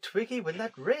watching Twiggy when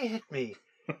that ray hit me.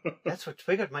 That's what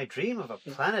triggered my dream of a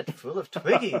planet full of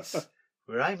Twiggies,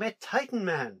 where I met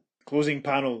Titanman. Closing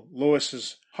panel, Lois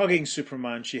is hugging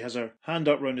Superman. She has her hand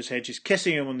up round his head. She's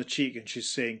kissing him on the cheek and she's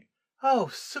saying, "Oh,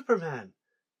 Superman,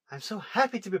 I'm so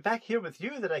happy to be back here with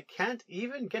you that I can't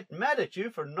even get mad at you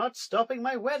for not stopping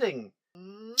my wedding."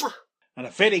 Mwah! And a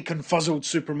very confuzzled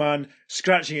Superman,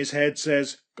 scratching his head,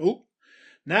 says, "Oh,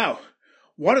 now,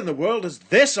 what in the world is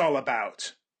this all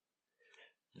about?"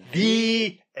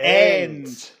 The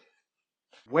end.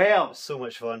 Well. So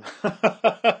much fun.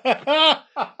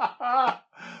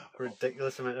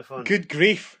 Ridiculous amount of fun. Good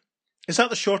grief. Is that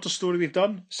the shortest story we've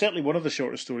done? Certainly one of the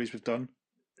shortest stories we've done.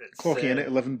 Clocking in at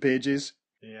 11 pages.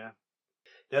 Yeah.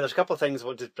 Now, there's a couple of things I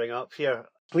want to bring up here.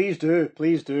 Please do,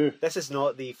 please do. This is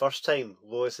not the first time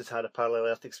Lois has had a parallel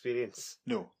Earth experience.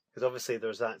 No. Because obviously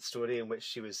there's that story in which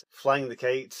she was flying the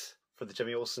kite for the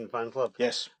Jimmy Olsen fan club.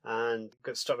 Yes. And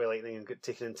got struck by lightning and got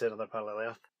taken into another parallel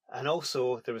Earth. And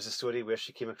also there was a story where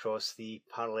she came across the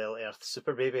parallel Earth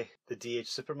super baby, the DH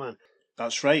Superman.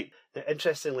 That's right. Now,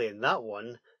 interestingly, in that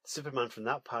one, the Superman from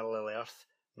that parallel Earth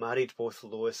married both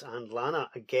Lois and Lana.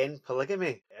 Again,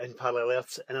 polygamy in parallel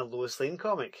Earths in a Lois Lane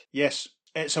comic. Yes.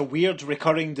 It's a weird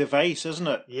recurring device, isn't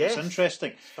it? Yes. It's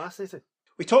interesting. It's fascinating.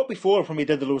 We talked before when we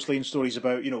did the Lois Lane stories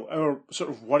about, our sort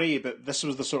of worry about this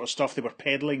was the sort of stuff they were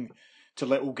peddling to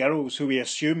little girls who we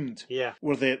assumed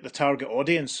were the target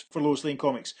audience for Lois Lane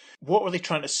comics. What were they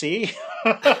trying to say?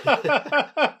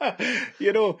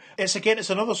 It's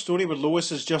another story where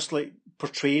Lois is just like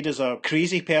portrayed as a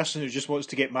crazy person who just wants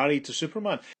to get married to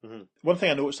Superman. Mm-hmm. One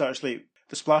thing I noticed actually,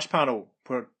 the splash panel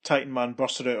where Titanman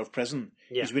bursts out of prison,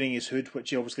 he's wearing his hood,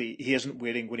 which he isn't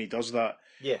wearing when he does that.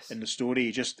 Yes. In the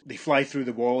story, they fly through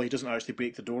the wall. He doesn't actually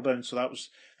break the door down, so that was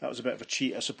a bit of a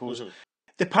cheat, I suppose. Mm-hmm.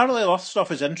 The parallel Earth stuff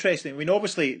is interesting. I mean,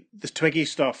 obviously, the Twiggy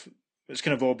stuff, it's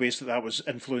kind of obvious that was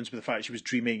influenced by the fact she was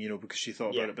dreaming, because she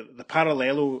thought about it. But the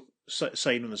parallelo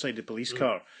sign on the side of the police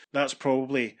car, that's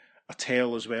probably a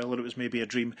tale as well, or it was maybe a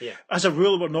dream. Yeah. As a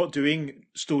rule, we're not doing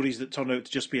stories that turn out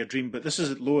to just be a dream, but this is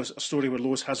a story where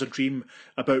Lois has a dream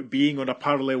about being on a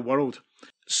parallel world.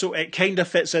 So it kind of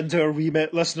fits into our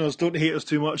remit. Listeners, don't hate us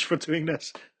too much for doing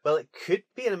this. Well, it could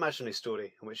be an imaginary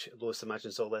story in which Lois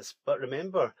imagines all this, but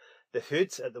remember, the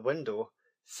hood at the window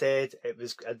said it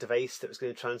was a device that was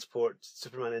going to transport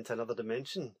Superman into another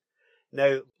dimension.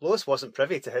 Now, Lois wasn't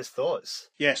privy to his thoughts.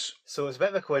 Yes. So it's a bit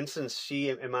of a coincidence she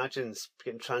imagines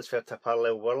getting transferred to a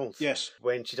parallel world. Yes.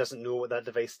 When she doesn't know what that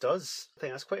device does. I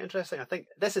think that's quite interesting. I think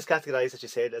this is categorised, as you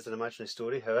said, as an imaginary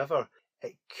story. However,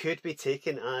 it could be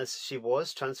taken as she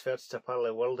was transferred to a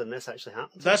parallel world and this actually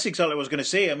happened. That's exactly what I was going to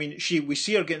say. I mean, we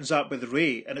see her getting zapped by the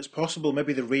ray, and it's possible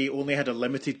maybe the ray only had a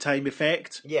limited time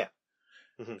effect. Yeah.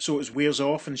 Mm-hmm. So it wears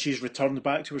off and she's returned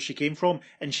back to where she came from,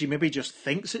 and she maybe just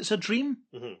thinks it's a dream.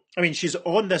 Mm-hmm. I mean, she's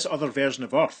on this other version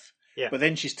of Earth, but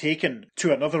then she's taken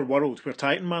to another world where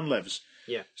Titanman lives.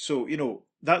 Yeah. So,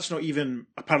 that's not even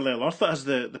a parallel Earth that has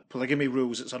the polygamy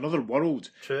rules. It's another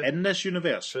world in this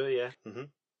universe. True, yeah. Mm-hmm.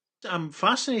 I'm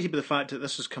fascinated by the fact that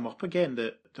this has come up again,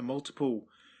 the multiple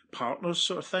partners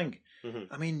sort of thing.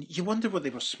 Mm-hmm. I mean, you wonder what they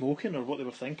were smoking or what they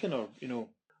were thinking or, Well,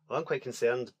 I'm quite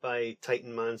concerned by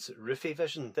Titanman's roofie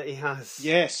vision that he has.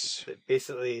 Yes. That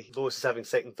basically, Lois is having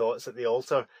second thoughts at the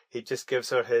altar. He just gives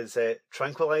her his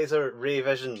tranquilizer ray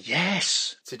vision.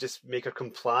 Yes. To just make her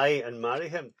comply and marry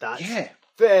him. That's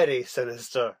very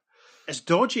sinister. It's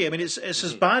dodgy. I mean, it's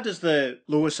as bad as the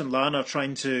Lois and Lana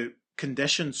trying to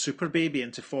condition Super Baby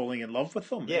into falling in love with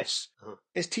them. Yes.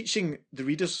 It's teaching the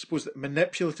readers, I suppose, that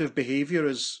manipulative behaviour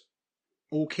is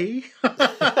okay.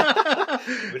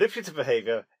 Manipulative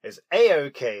behaviour is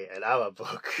A-OK in our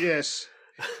book. Yes.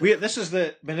 This is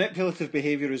the Manipulative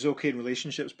Behaviour is Okay in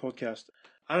Relationships podcast.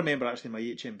 I remember actually my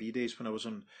HMB days when I was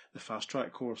on the fast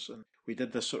track course, and we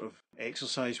did this sort of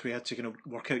exercise where you had to kind of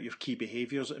work out your key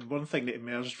behaviours, and one thing that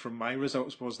emerged from my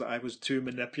results was that I was too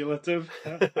manipulative.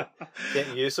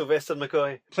 Getting you, Sylvester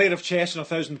McCoy. Player of chess on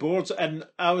 1,000 boards, and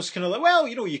I was kind of like, well,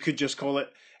 you could just call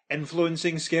it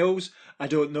influencing skills. I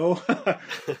don't know.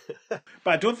 But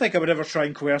I don't think I would ever try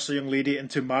and coerce a young lady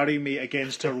into marrying me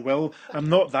against her will. I'm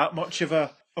not that much of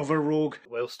a rogue.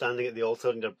 While standing at the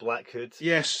altar in your black hood.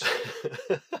 Yes.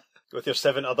 With your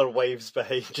 7 other wives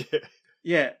behind you.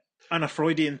 Yeah, and a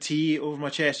Freudian T over my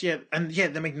chest. Yeah, and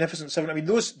the Magnificent Seven. I mean,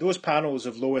 those panels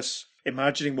of Lois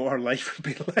imagining what her life would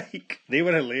be like, they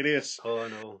were hilarious. Oh,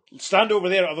 no. Stand over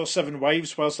there, other 7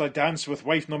 wives, whilst I dance with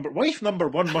wife number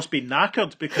 1 must be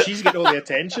knackered because she's getting all the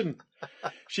attention.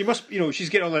 She must, she's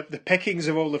getting all the pickings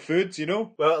of all the foods,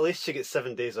 Well, at least she gets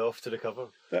 7 days off to recover.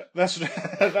 That's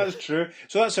true.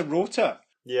 So that's a rota.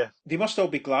 Yeah. They must all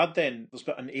be glad then there's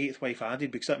been an 8th wife added,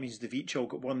 because that means they've each all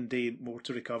got one day more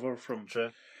to recover from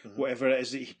True. whatever it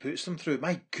is that he puts them through.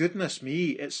 My goodness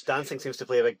me, it's... Dancing seems to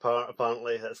play a big part,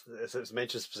 apparently. It's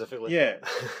mentioned specifically. Yeah.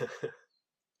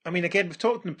 I mean, again, we've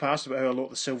talked in the past about how a lot of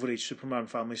the Silver Age Superman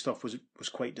family stuff was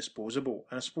quite disposable.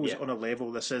 And I suppose on a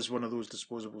level, this is one of those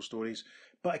disposable stories.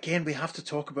 But again, we have to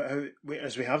talk about how,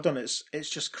 as we have done, it's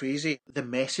just crazy. The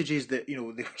messages that, they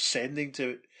were sending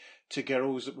to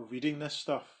girls that were reading this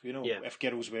stuff, if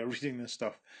girls were reading this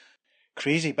stuff.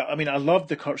 Crazy. But I mean, I love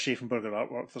the Kurt Schaffenberger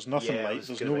artwork. There's nothing like,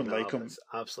 there's no one like him. It's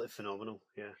absolutely phenomenal,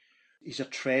 yeah. He's a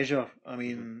treasure. I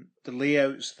mean, the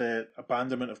layouts, the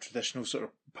abandonment of traditional sort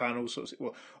of panels.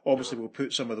 Well, obviously we'll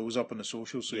put some of those up on the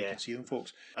socials so you can see them,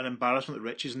 folks. An embarrassment that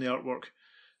Rich is in the artwork,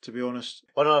 to be honest.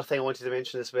 One other thing I wanted to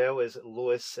mention as well is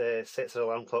Lois sets her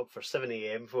alarm clock for 7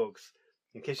 a.m, folks.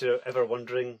 In case you're ever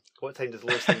wondering, what time does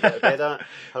Lois Lane get out of bed at?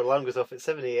 Her alarm goes off at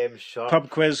 7 a.m. sharp. Pub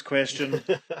quiz question.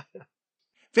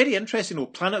 Very interesting though,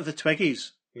 Planet of the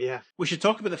Twiggies. Yeah. We should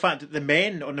talk about the fact that the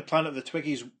men on the Planet of the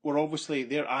Twiggies were obviously,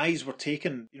 their eyes were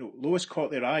taken, Lois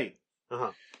caught their eye,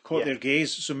 caught their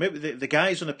gaze. So maybe the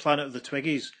guys on the Planet of the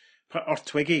Twiggies, or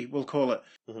Twiggy, we'll call it,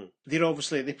 they're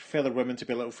obviously, they prefer their women to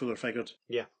be a little fuller figured.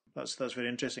 Yeah. That's very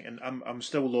interesting. And I'm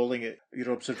still lolling at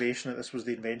your observation that this was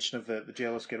the invention of the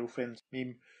jealous girlfriend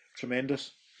meme.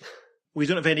 Tremendous. We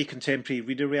don't have any contemporary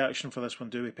reader reaction for this one,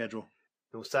 do we, Pedro?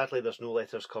 No, sadly there's no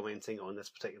letters commenting on this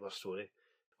particular story.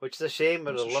 Which is a shame,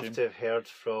 but I'd love to have heard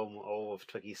from all of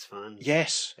Twiggy's fans.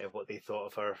 Yes. What they thought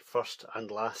of her first and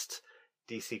last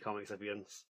DC Comics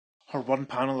appearance. Her one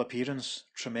panel appearance.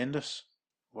 Tremendous.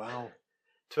 Wow.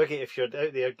 Twiggy, if you're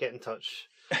out there, get in touch.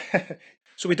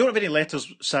 So we don't have any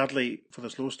letters, sadly, for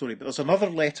this Lois story, but there's another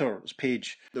letters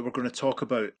page that we're going to talk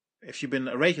about. If you've been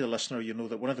a regular listener, you know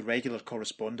that one of the regular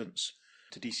correspondents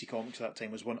to DC Comics at that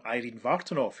time was one Irene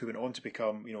Vartanoff, who went on to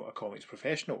become, a comics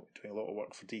professional, doing a lot of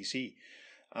work for DC.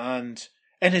 And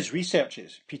in his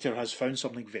researches, Peter has found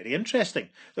something very interesting.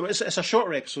 It's a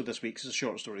shorter episode this week, it's a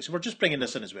short story, so we're just bringing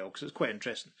this in as well, because it's quite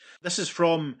interesting. This is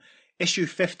from issue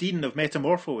 15 of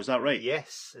Metamorpho, is that right?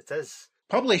 Yes, it is.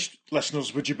 Published,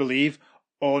 listeners, would you believe,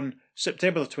 on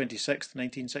September the 26th,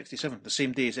 1967, the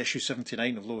same day as issue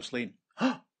 79 of Lois Lane.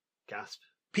 Gasp.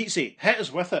 Pete, hit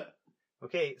us with it.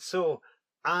 Okay, so,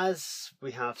 as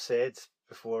we have said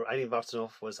before, Irene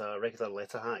Vartanoff was a regular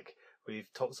letter hack.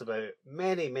 We've talked about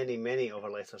many, many, many of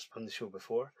her letters on the show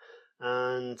before,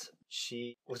 and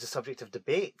she was the subject of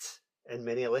debate in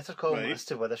many a letter column as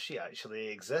to whether she actually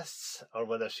exists or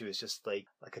whether she was just like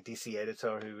a DC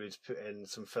editor who would put in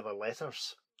some filler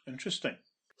letters. Interesting.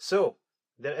 So,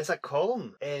 there is a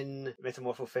column in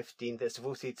Metamorpho 15 that's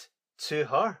devoted to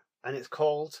her, and it's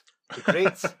called The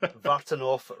Great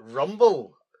Vartanoff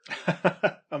Rumble.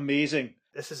 Amazing.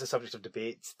 This is a subject of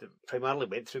debate that primarily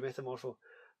went through Metamorpho.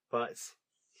 But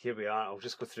here we are. I'll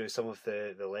just go through some of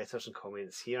the letters and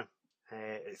comments here.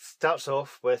 It starts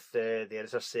off with the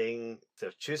editor saying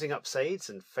they're choosing up sides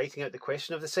and fighting out the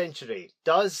question of the century.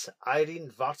 Does Irene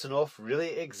Vartanoff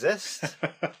really exist?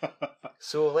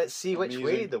 So let's see which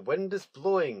way the wind is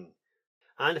blowing.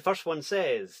 And the first one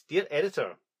says, Dear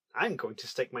editor, I'm going to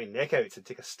stick my neck out and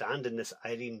take a stand in this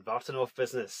Irene Vartanoff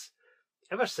business.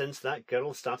 Ever since that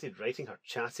girl started writing her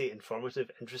chatty,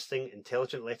 informative, interesting,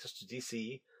 intelligent letters to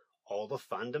DC, all the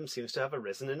fandom seems to have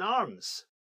arisen in arms.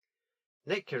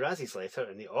 Nick Kirazi's letter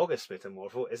in the August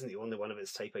Metamorpho isn't the only one of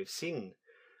its type I've seen.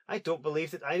 I don't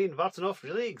believe that Irene Vartanoff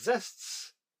really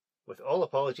exists. With all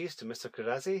apologies to Mr.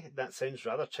 Kirazi, that sounds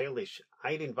rather childish.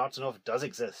 Irene Vartanoff does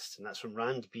exist, and that's from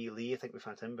Rand B. Lee. I think we've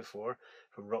had him before,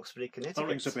 from Roxbury, Connecticut. That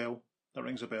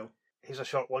rings a bell. Here's a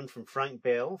short one from Frank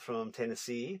Bell from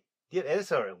Tennessee. Dear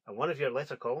editor, in one of your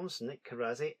letter columns, Nick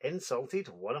Kirazi insulted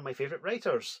one of my favourite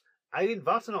writers. Irene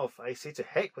Vartanoff, I say to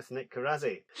heck with Nick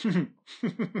Kirazi.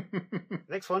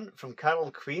 Next one from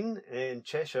Carol Queen in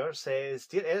Cheshire says,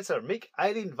 Dear editor, make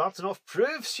Irene Vartanoff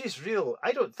prove she's real.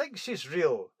 I don't think she's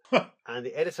real. And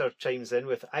the editor chimes in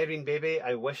with, Irene baby,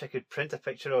 I wish I could print a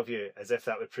picture of you, as if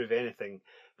that would prove anything.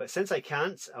 But since I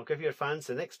can't, I'll give your fans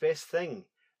the next best thing.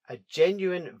 A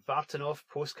genuine Vartanoff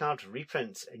postcard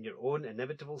reprint in your own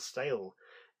inimitable style.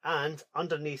 And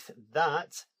underneath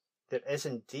that, there is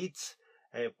indeed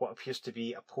what appears to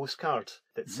be a postcard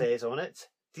that says on it,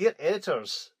 Dear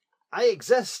editors, I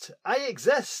exist! I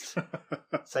exist!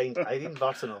 Signed Irene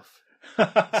Vartanoff.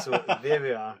 So there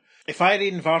we are. If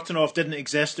Irene Vartanoff didn't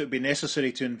exist, it would be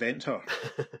necessary to invent her.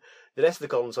 The rest of the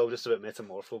column's all just about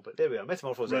Metamorpho, but there we are.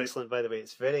 Metamorpho is excellent, by the way.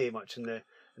 It's very much in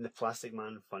the Plastic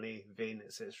Man funny vein.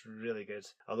 It's really good,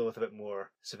 although with a bit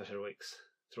more superheroics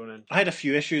thrown in. I had a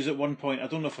few issues at one point. I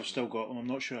don't know if I've still got them. I'm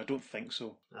not sure. I don't think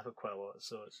so. I've had quite a lot,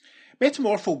 so it's...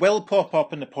 Metamorpho will pop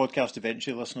up in the podcast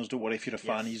eventually, listeners. Don't worry if you're a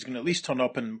fan. Yes. He's going to at least turn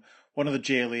up in one of the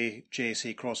JLA,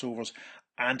 JSA crossovers,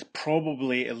 and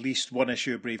probably at least one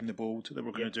issue of Brave and the Bold that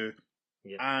we're going to do.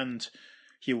 Yep. And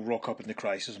he'll rock up in the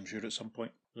Crisis, I'm sure, at some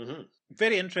point. Mm-hmm.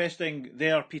 Very interesting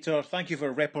there, Peter. Thank you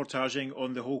for reportaging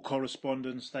on the whole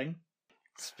correspondence thing.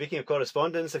 Speaking of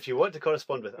correspondence, if you want to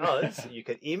correspond with us, you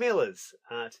can email us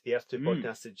at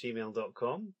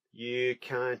theearth2podcast@gmail.com. You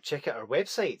can check out our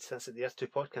website, that's at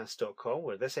theearth2podcast.com,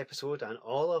 where this episode and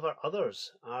all of our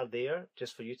others are there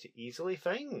just for you to easily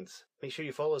find. Make sure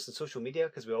you follow us on social media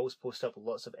because we always post up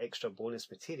lots of extra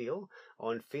bonus material.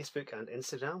 On Facebook and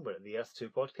Instagram, we're at the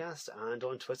Earth2 Podcast, and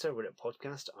on Twitter, we're at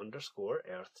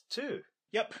podcast_Earth2.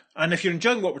 Yep, and if you're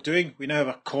enjoying what we're doing, we now have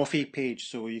a coffee page,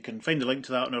 so you can find the link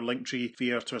to that on our Linktree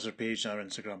via our Twitter page and our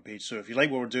Instagram page. So if you like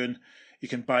what we're doing, you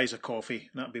can buy us a coffee,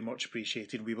 and that'd be much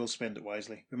appreciated. We will spend it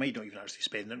wisely. We might not even actually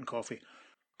spend it on coffee.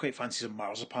 Quite fancy some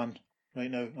marzipan right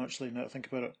now, actually, now that I think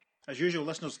about it. As usual,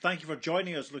 listeners, thank you for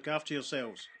joining us. Look after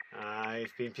yourselves.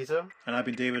 I've been Peter. And I've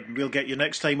been David, and we'll get you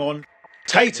next time on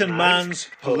Titanman's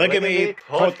Polygamy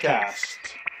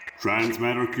Podcast.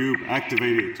 Transmatter cube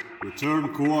activated.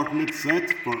 Return coordinates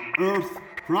set for Earth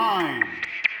Prime.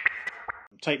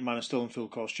 Titan Man is still in full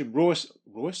costume. Lois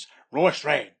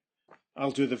Lane. I'll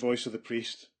do the voice of the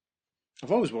priest.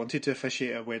 I've always wanted to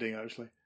officiate a wedding, actually.